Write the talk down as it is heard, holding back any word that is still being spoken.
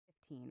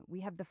1918,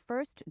 we have the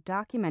first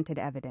documented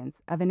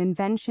evidence of an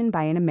invention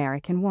by an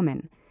American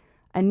woman,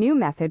 a new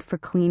method for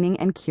cleaning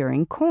and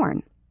curing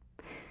corn.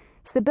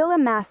 Sibylla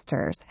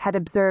Masters had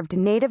observed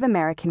Native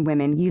American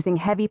women using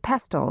heavy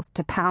pestles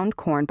to pound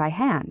corn by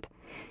hand,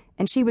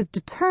 and she was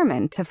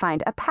determined to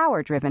find a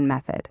power-driven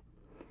method.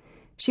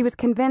 She was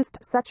convinced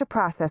such a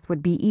process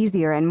would be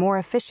easier and more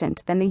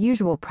efficient than the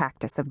usual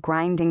practice of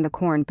grinding the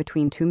corn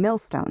between two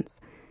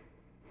millstones.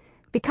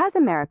 Because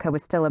America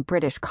was still a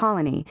British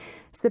colony,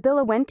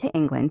 Sibylla went to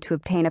England to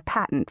obtain a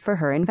patent for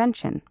her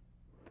invention.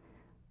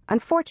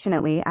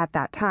 Unfortunately, at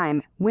that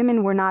time,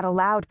 women were not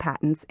allowed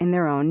patents in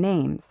their own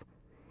names.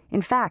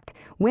 In fact,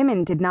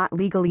 women did not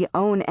legally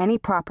own any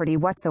property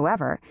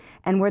whatsoever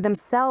and were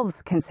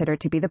themselves considered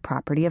to be the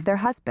property of their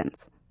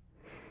husbands.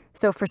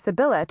 So for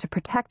Sibylla to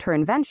protect her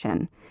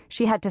invention,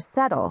 she had to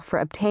settle for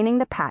obtaining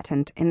the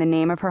patent in the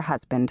name of her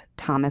husband,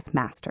 Thomas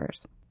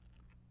Masters.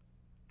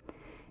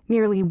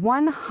 Nearly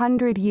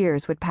 100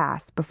 years would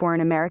pass before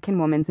an American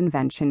woman's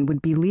invention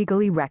would be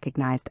legally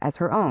recognized as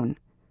her own.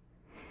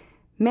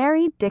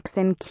 Mary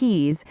Dixon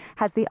Keyes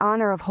has the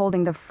honor of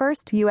holding the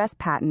first U.S.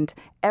 patent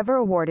ever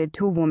awarded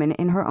to a woman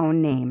in her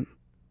own name.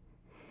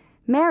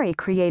 Mary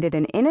created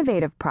an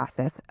innovative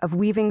process of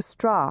weaving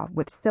straw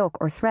with silk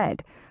or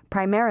thread,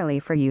 primarily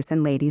for use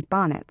in ladies'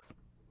 bonnets.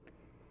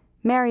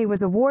 Mary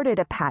was awarded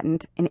a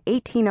patent in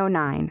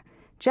 1809,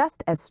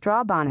 just as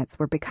straw bonnets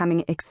were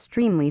becoming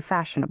extremely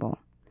fashionable.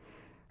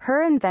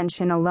 Her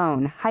invention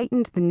alone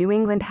heightened the New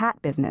England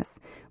hat business,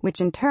 which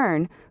in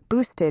turn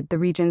boosted the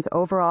region's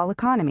overall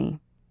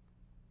economy.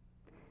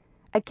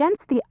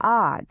 Against the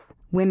odds,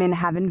 women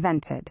have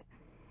invented.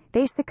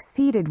 They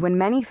succeeded when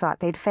many thought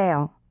they'd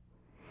fail.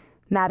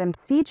 Madam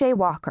C.J.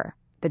 Walker,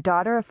 the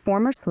daughter of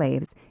former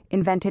slaves,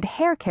 invented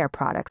hair care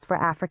products for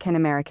African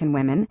American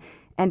women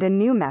and a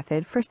new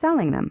method for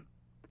selling them.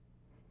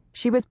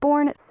 She was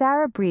born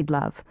Sarah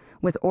Breedlove,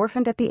 was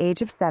orphaned at the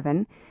age of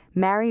 7,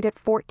 married at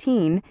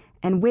 14,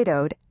 and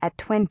widowed at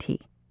 20.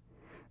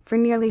 For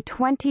nearly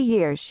 20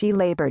 years, she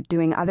labored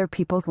doing other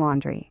people's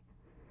laundry.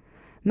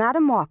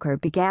 Madam Walker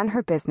began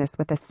her business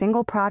with a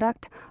single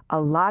product,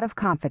 a lot of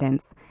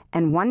confidence,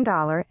 and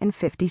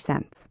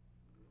 $1.50.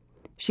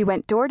 She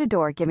went door to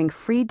door giving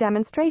free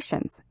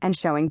demonstrations and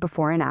showing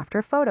before and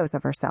after photos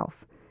of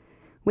herself.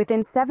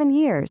 Within 7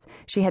 years,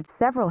 she had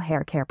several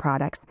hair care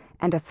products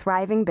and a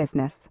thriving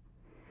business.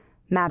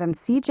 Madam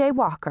C.J.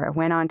 Walker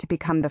went on to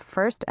become the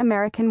first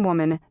American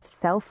woman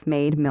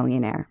self-made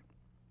millionaire.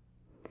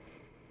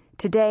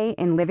 Today,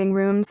 in living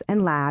rooms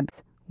and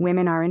labs,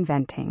 women are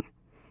inventing.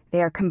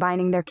 They are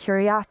combining their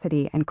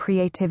curiosity and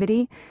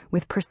creativity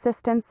with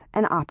persistence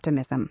and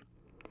optimism.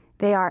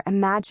 They are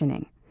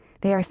imagining.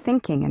 They are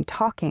thinking and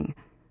talking.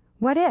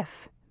 What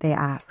if, they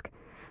ask.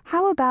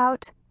 How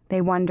about, they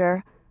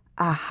wonder.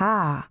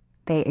 Aha,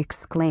 they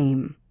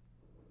exclaim.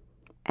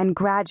 And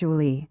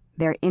gradually,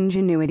 their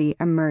ingenuity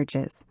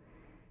emerges.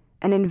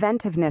 An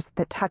inventiveness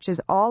that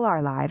touches all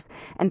our lives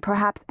and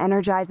perhaps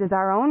energizes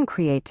our own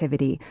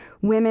creativity,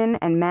 women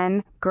and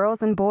men,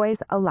 girls and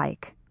boys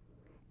alike.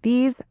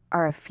 These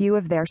are a few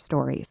of their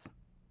stories.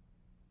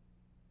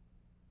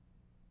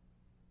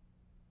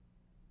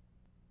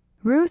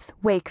 Ruth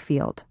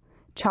Wakefield,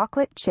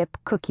 Chocolate Chip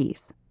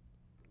Cookies.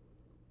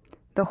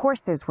 The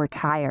horses were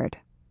tired.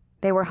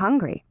 They were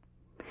hungry.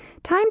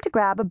 Time to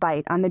grab a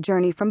bite on the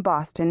journey from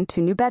Boston to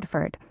New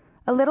Bedford.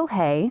 A little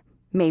hay,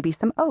 maybe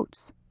some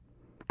oats.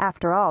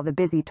 After all, the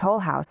busy toll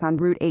house on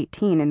Route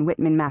 18 in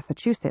Whitman,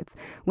 Massachusetts,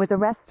 was a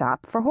rest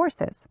stop for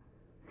horses.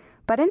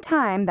 But in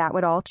time, that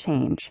would all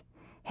change.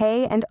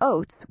 Hay and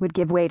oats would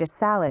give way to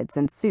salads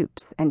and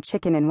soups and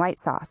chicken and white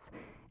sauce,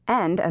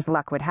 and, as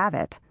luck would have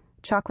it,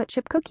 chocolate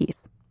chip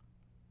cookies.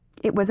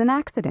 It was an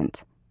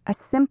accident, a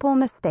simple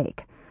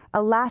mistake,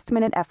 a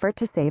last-minute effort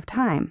to save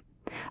time.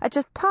 A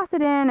just toss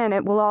it in and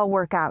it will all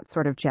work out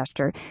sort of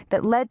gesture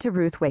that led to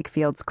Ruth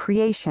Wakefield's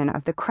creation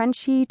of the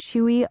crunchy,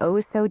 chewy,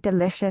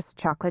 oh-so-delicious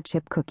chocolate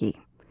chip cookie.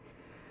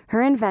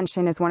 Her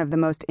invention is one of the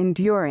most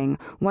enduring,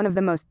 one of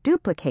the most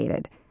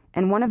duplicated,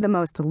 and one of the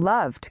most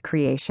loved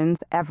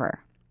creations ever.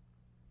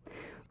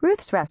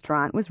 Ruth's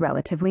restaurant was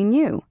relatively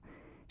new.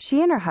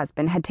 She and her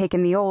husband had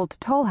taken the old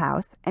toll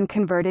house and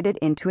converted it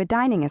into a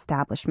dining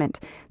establishment,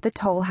 the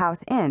Toll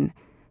House Inn,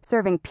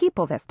 serving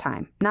people this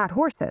time, not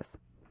horses.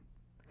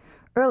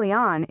 Early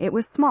on, it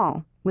was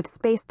small, with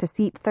space to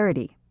seat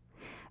 30.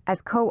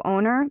 As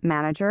co-owner,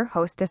 manager,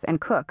 hostess,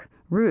 and cook,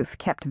 Ruth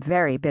kept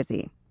very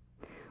busy.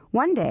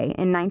 One day,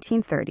 in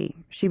 1930,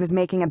 she was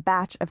making a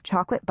batch of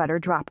chocolate butter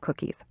drop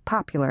cookies,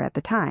 popular at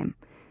the time.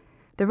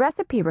 The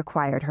recipe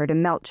required her to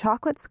melt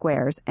chocolate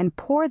squares and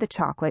pour the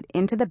chocolate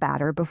into the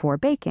batter before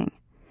baking.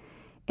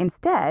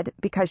 Instead,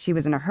 because she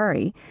was in a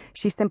hurry,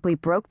 she simply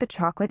broke the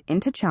chocolate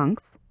into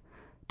chunks,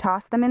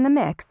 tossed them in the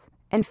mix,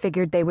 and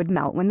figured they would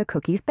melt when the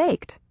cookies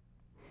baked.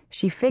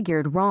 She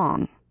figured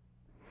wrong.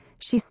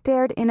 She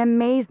stared in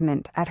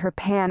amazement at her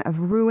pan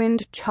of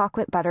ruined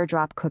chocolate butter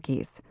drop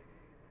cookies.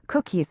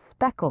 Cookies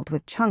speckled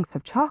with chunks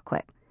of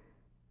chocolate.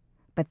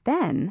 But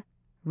then,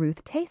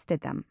 Ruth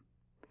tasted them.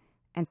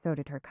 And so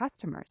did her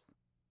customers.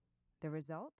 The result?